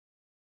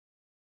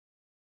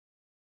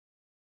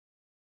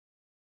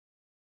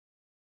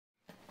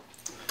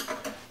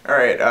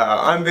Alright,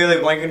 I'm Bailey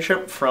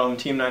Blankenship from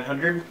Team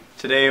 900.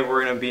 Today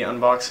we're going to be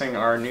unboxing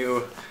our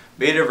new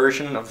beta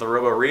version of the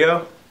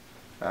RoboRIO.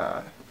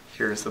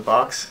 Here's the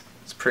box.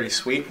 It's pretty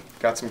sweet.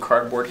 Got some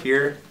cardboard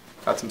here,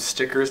 got some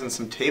stickers and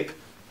some tape.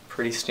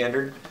 Pretty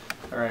standard.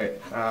 Alright,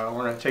 we're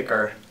going to take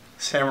our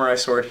samurai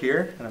sword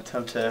here and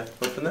attempt to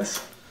open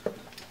this.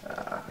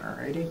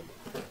 Alrighty.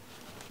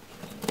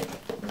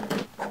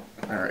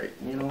 Alright,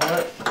 you know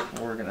what?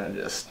 We're going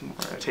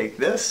to take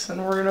this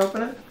and we're going to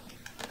open it.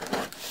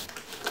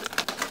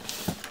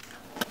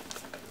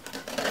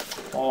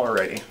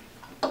 Alrighty.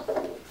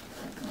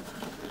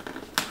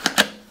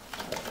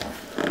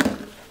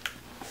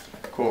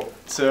 Cool.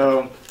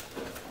 So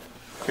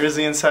here's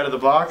the inside of the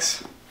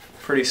box.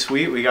 Pretty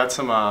sweet. We got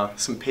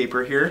some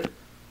paper here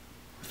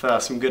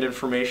with some good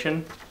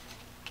information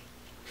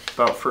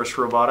about FIRST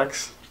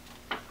Robotics.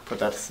 Put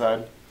that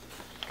aside.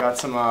 Got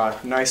some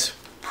nice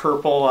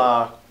purple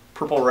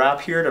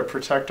wrap here to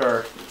protect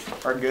our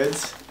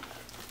goods.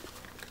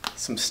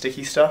 Some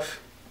sticky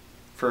stuff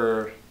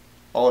for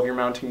all of your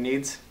mounting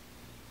needs.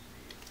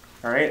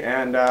 Alright,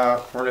 and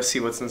we're going to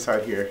see what's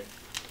inside here.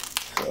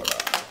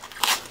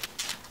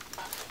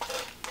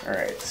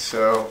 Alright,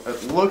 so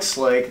it looks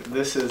like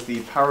this is the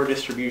power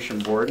distribution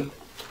board.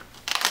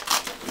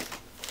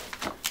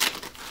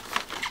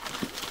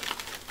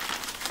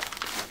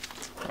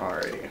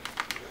 Alrighty.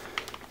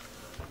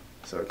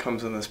 So it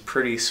comes in this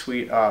pretty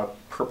sweet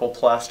purple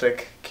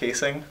plastic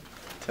casing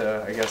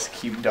to, I guess,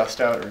 keep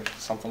dust out or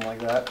something like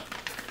that.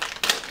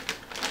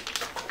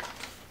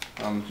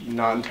 I'm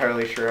not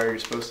entirely sure how you're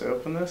supposed to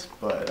open this,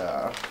 but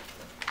alright,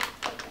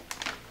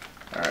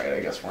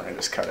 I guess we're going to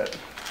just cut it.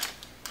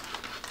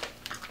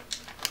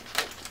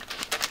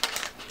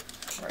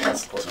 Alright,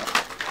 that's close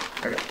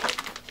enough. Okay.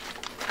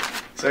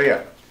 So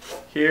yeah,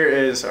 here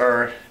is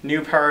our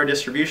new power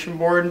distribution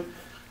board.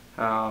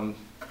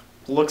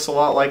 Looks a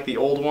lot like the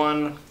old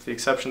one, with the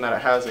exception that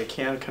it has a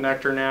CAN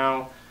connector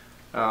now.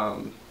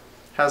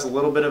 Has a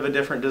little bit of a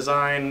different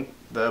design.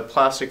 The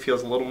plastic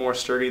feels a little more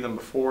sturdy than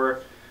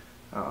before.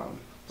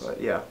 But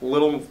yeah, a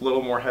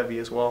little more heavy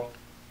as well.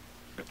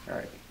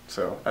 Alright,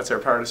 so that's our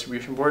power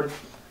distribution board.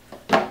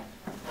 And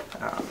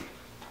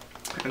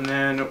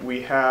then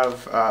we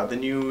have the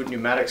new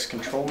pneumatics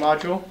control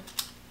module.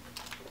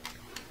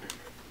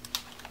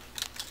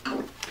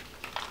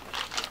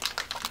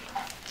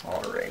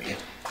 Alrighty.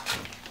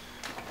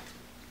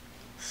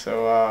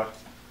 So I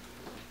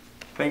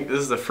think this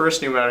is the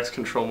first pneumatics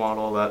control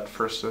model that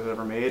FIRST has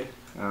ever made.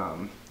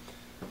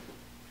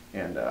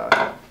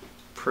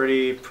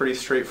 Pretty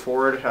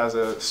straightforward. Has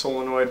a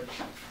solenoid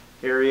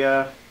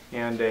area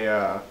and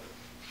a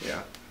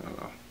yeah, I don't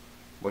know.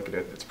 Look at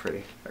it, it's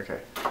pretty.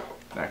 Okay,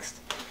 next.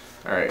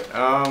 Alright,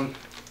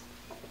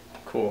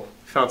 cool.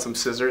 Found some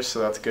scissors, so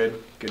that's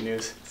good. Good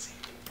news.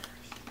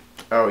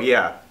 Oh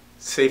yeah,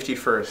 safety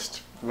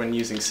first when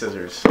using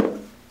scissors.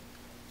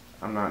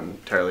 I'm not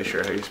entirely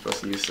sure how you're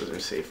supposed to use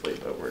scissors safely,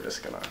 but we're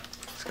just gonna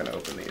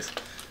open these.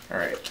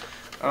 Alright.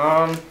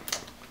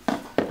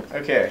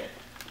 Okay.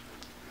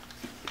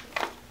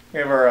 We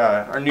have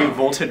our new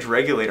voltage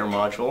regulator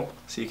module,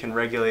 so you can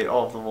regulate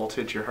all of the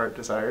voltage your heart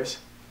desires.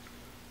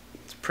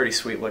 It's pretty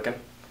sweet looking.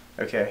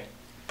 Okay.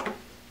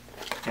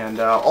 And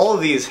all of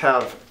these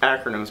have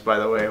acronyms, by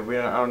the way.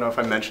 I don't know if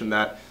I mentioned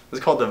that. This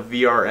is called the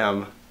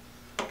VRM.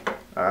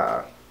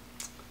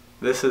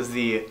 This is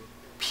the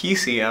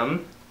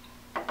PCM,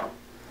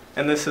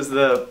 and this is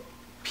the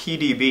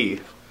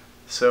PDB.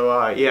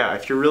 So yeah,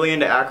 if you're really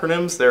into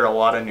acronyms, there are a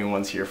lot of new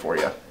ones here for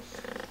you.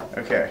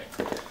 Okay.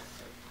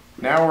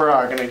 Now we're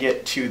going to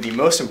get to the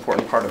most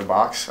important part of the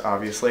box,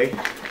 obviously.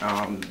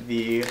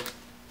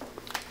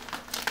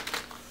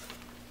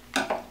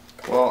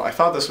 Well, I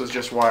thought this was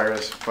just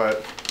wires, but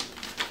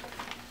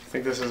I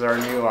think this is our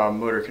new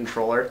motor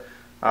controller.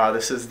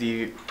 This is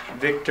the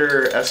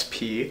Victor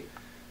SP.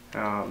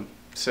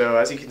 So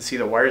as you can see,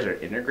 the wires are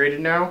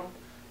integrated now,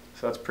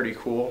 so that's pretty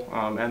cool.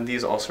 And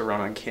these also run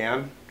on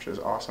CAN, which is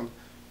awesome.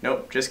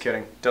 Nope, just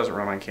kidding. Doesn't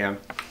run on CAN.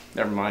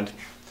 Never mind.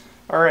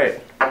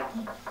 Alright.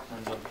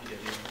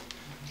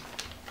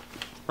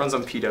 Runs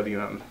on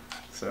PWM,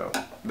 so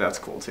that's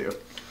cool too.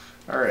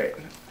 Alright,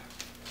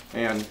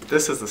 and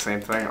this is the same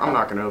thing. I'm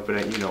not going to open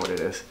it, you know what it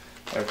is.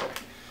 Okay,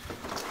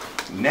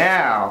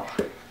 now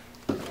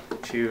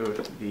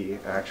to the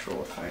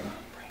actual thing.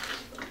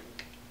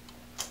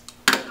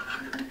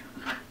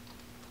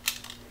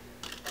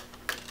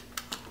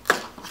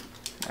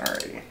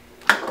 Alrighty.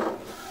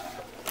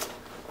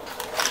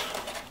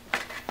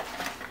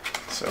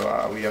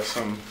 So we have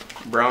some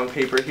brown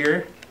paper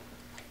here.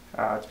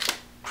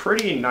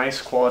 Pretty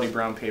nice quality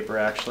brown paper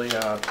actually.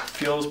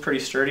 Feels pretty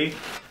sturdy.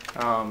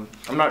 I'm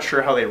not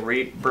sure how they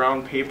rate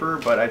brown paper,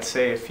 but I'd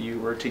say if you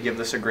were to give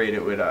this a grade,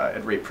 it would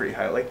it'd rate pretty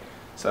highly.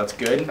 So that's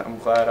good. I'm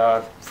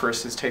glad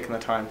FIRST has taken the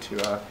time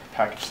to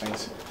package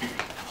things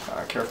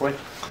carefully.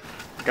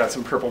 Got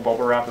some purple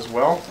bubble wrap as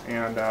well,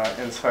 and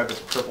inside this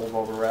purple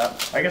bubble wrap,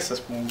 I guess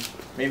this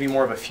maybe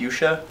more of a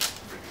fuchsia.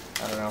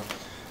 I don't know.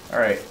 All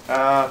right.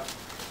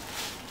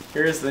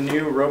 Here's the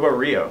new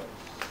RoboRIO.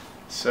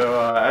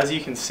 So as you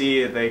can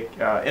see, they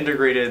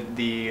integrated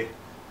the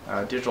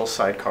digital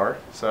sidecar,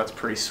 so that's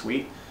pretty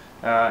sweet.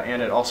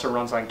 And it also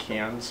runs on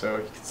CAN, so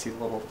you can see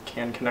the little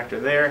CAN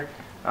connector there,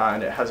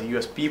 and it has a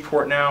USB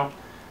port now.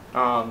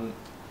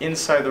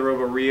 Inside the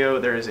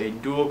RoboRIO there is a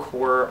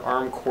dual-core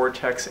ARM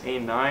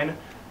Cortex-A9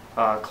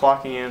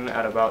 clocking in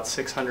at about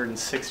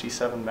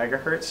 667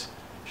 megahertz,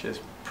 which is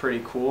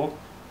pretty cool.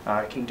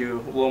 It can do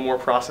a little more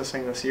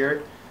processing this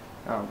year.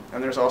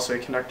 And there's also a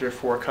connector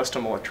for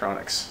custom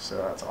electronics, so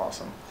that's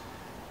awesome.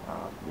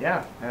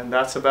 Yeah, and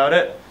that's about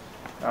it.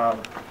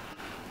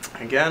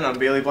 Again, I'm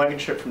Bailey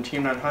Blankenship from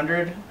Team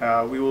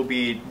 900. We will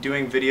be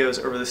doing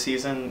videos over the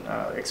season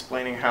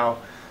explaining how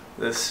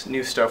this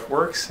new stuff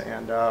works,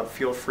 and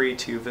feel free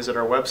to visit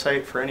our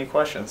website for any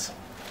questions.